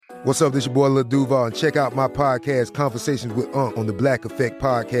What's up, this your boy Lil Duval, and check out my podcast, Conversations with Unc, on the Black Effect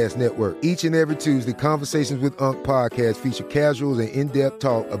Podcast Network. Each and every Tuesday, Conversations with Unc podcast feature casuals and in-depth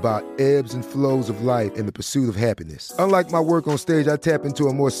talk about ebbs and flows of life and the pursuit of happiness. Unlike my work on stage, I tap into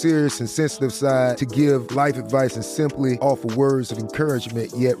a more serious and sensitive side to give life advice and simply offer words of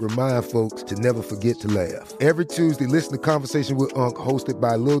encouragement, yet remind folks to never forget to laugh. Every Tuesday, listen to Conversations with Unc, hosted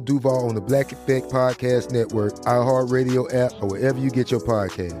by Lil Duval on the Black Effect Podcast Network, iHeartRadio app, or wherever you get your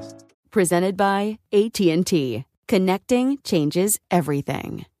podcasts. Presented by AT&T. Connecting changes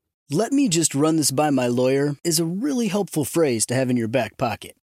everything. "Let me just run this by my lawyer" is a really helpful phrase to have in your back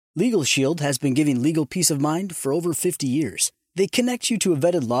pocket. Legal Shield has been giving legal peace of mind for over 50 years. They connect you to a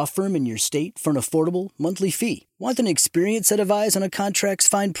vetted law firm in your state for an affordable monthly fee. Want an experienced set of eyes on a contract's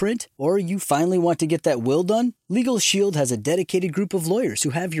fine print? Or you finally want to get that will done? Legal Shield has a dedicated group of lawyers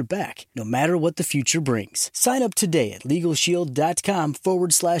who have your back, no matter what the future brings. Sign up today at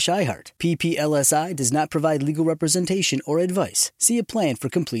LegalShield.com/iHeart. PPLSI does not provide legal representation or advice. See a plan for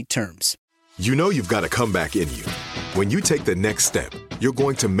complete terms. You know you've got a comeback in you. When you take the next step, you're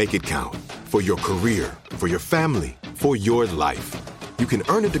going to make it count. For your career, for your family, for your life. You can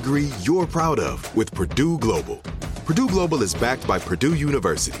earn a degree you're proud of with Purdue Global. Purdue Global is backed by Purdue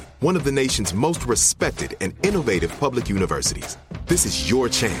University, one of the nation's most respected and innovative public universities. This is your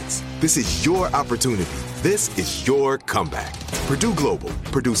chance. This is your opportunity. This is your comeback. Purdue Global,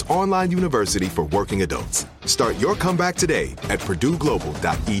 Purdue's online university for working adults. Start your comeback today at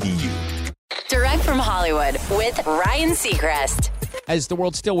purdueglobal.edu. Direct from Hollywood with Ryan Seacrest. As the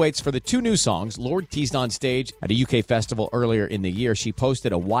world still waits for the two new songs Lorde teased on stage at a UK festival earlier in the year, she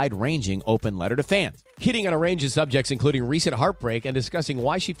posted a wide-ranging open letter to fans, hitting on a range of subjects including recent heartbreak and discussing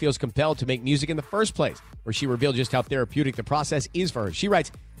why she feels compelled to make music in the first place, where she revealed just how therapeutic the process is for her. She writes,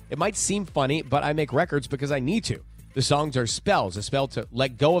 "It might seem funny, but I make records because I need to. The songs are spells, a spell to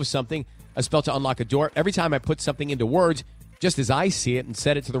let go of something, a spell to unlock a door. Every time I put something into words, just as I see it and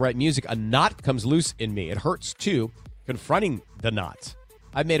set it to the right music, a knot comes loose in me. It hurts too, confronting the knots.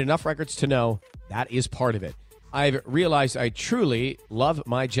 I've made enough records to know that is part of it. I've realized I truly love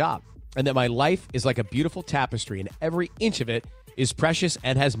my job and that my life is like a beautiful tapestry and every inch of it is precious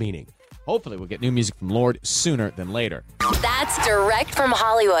and has meaning." Hopefully we'll get new music from Lorde sooner than later. That's direct from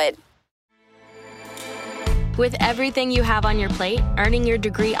Hollywood. With everything you have on your plate, earning your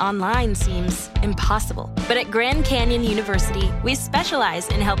degree online seems impossible. But at Grand Canyon University, we specialize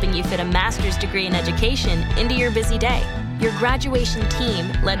in helping you fit a master's degree in education into your busy day. Your graduation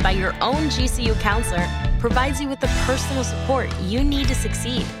team, led by your own GCU counselor, provides you with the personal support you need to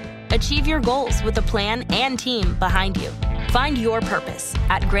succeed. Achieve your goals with a plan and team behind you. Find your purpose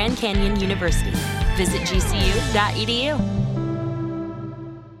at Grand Canyon University. Visit gcu.edu.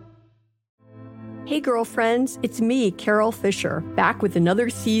 Hey girlfriends, it's me, Carol Fisher, back with another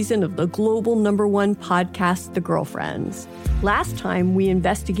season of the global #1 podcast, The Girlfriends. Last time, we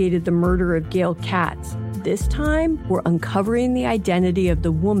investigated the murder of Gail Katz. This time, we're uncovering the identity of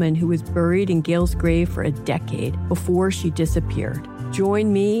the woman who was buried in Gail's grave for a decade before she disappeared.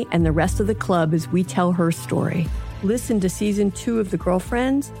 Join me and the rest of the club as we tell her story. Listen to Season 2 of The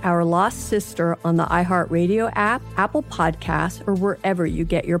Girlfriends, Our Lost Sister on the iHeartRadio app, Apple Podcasts, or wherever you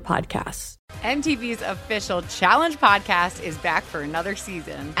get your podcasts. MTV's official Challenge podcast is back for another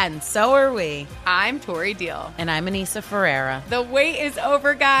season. And so are we. I'm Tori Deal. And I'm Anissa Ferreira. The wait is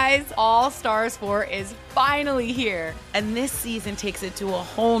over, guys. All Stars 4 is finally here. And this season takes it to a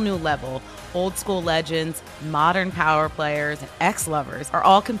whole new level. Old school legends, modern power players, and ex-lovers are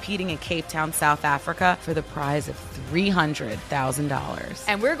all competing in Cape Town, South Africa for the prize of $300,000.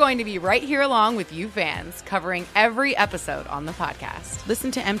 And we're going to be right here along with you fans, covering every episode on the podcast. Listen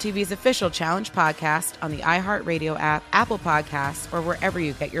to MTV's official Challenge podcast on the iHeartRadio app, Apple Podcasts, or wherever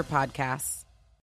you get your podcasts.